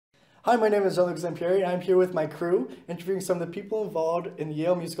Hi, my name is Gianluca Zampieri, and I'm here with my crew, interviewing some of the people involved in the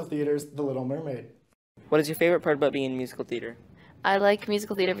Yale Musical Theater's The Little Mermaid. What is your favorite part about being in musical theater? I like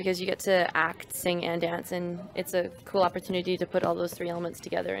musical theater because you get to act, sing, and dance, and it's a cool opportunity to put all those three elements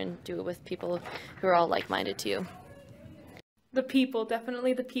together and do it with people who are all like-minded to you. The people,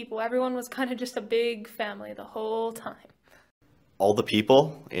 definitely the people. Everyone was kind of just a big family the whole time. All the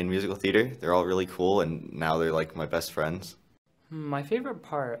people in musical theater, they're all really cool, and now they're like my best friends. My favorite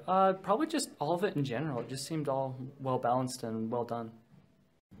part? Probably just all of it in general. It just seemed all well balanced and well done.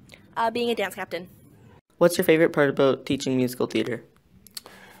 Being a dance captain. What's your favorite part about teaching musical theater?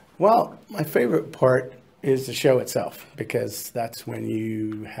 Well, my favorite part is the show itself, because that's when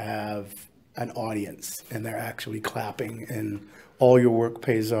you have an audience and they're actually clapping and all your work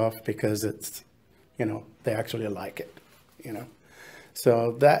pays off because it's, they actually like it,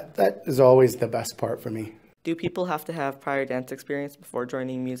 So that is always the best part for me. Do people have to have prior dance experience before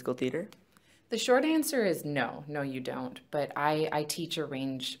joining musical theater? The short answer is no, you don't. But I teach a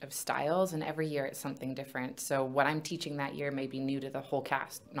range of styles, and every year it's something different. So what I'm teaching that year may be new to the whole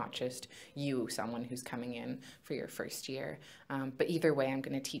cast, not just you, someone who's coming in for your first year. But either way, I'm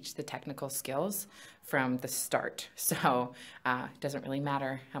going to teach the technical skills from the start. So it doesn't really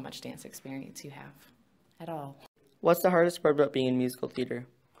matter how much dance experience you have at all. What's the hardest part about being in musical theater?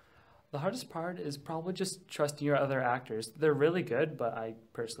 The hardest part is probably just trusting your other actors. They're really good, but I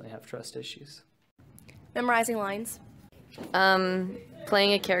personally have trust issues. Memorizing lines.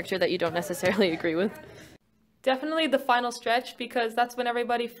 Playing a character that you don't necessarily agree with. Definitely the final stretch, because that's when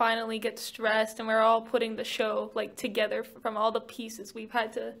everybody finally gets stressed and we're all putting the show together from all the pieces we've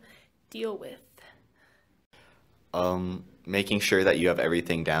had to deal with. Making sure that you have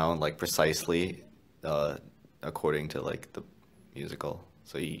everything down precisely according to the musical,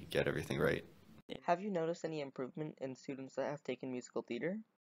 so you get everything right. Have you noticed any improvement in students that have taken musical theater?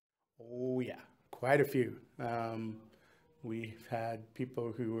 Oh yeah, quite a few. We've had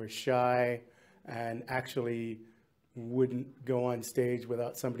people who were shy and actually wouldn't go on stage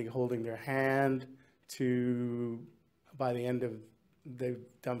without somebody holding their hand, to by the end of, they've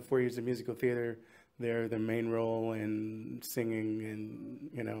done 4 years of musical theater, they're the main role in singing,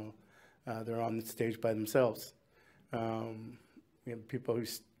 and they're on the stage by themselves. We have people who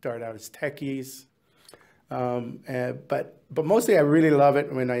start out as techies, but mostly I really love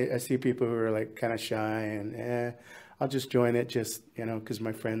it when I see people who are kind of shy and I'll just join it just because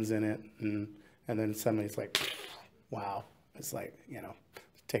my friend's in it, and then suddenly it's wow, it's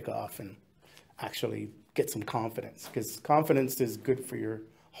take off and actually get some confidence, because confidence is good for your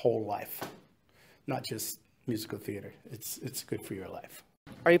whole life, not just musical theater. It's good for your life.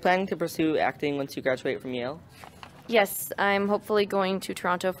 Are you planning to pursue acting once you graduate from Yale? Yes, I'm hopefully going to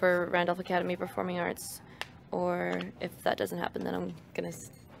Toronto for Randolph Academy of Performing Arts, or if that doesn't happen, then I'm going to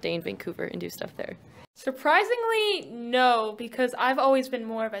stay in Vancouver and do stuff there. Surprisingly, no, because I've always been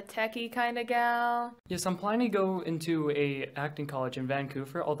more of a techie kind of gal. Yes, I'm planning to go into a acting college in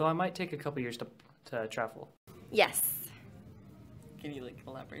Vancouver, although I might take a couple years to travel. Yes. Can you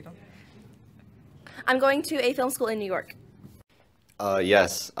elaborate on? I'm going to a film school in New York.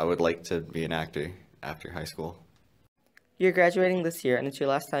 Yes, I would like to be an actor after high school. You're graduating this year, and it's your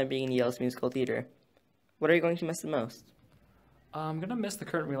last time being in Yale's musical theater. What are you going to miss the most? I'm going to miss the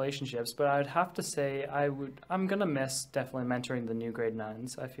current relationships, but I'd have to say I'm going to miss definitely mentoring the new grade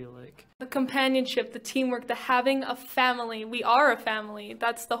 9s, I feel like. The companionship, the teamwork, the having a family. We are a family.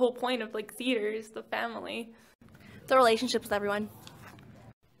 That's the whole point of theater, is the family. The relationships with everyone.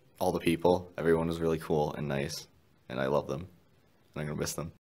 All the people, everyone was really cool and nice, and I love them, and I'm going to miss them.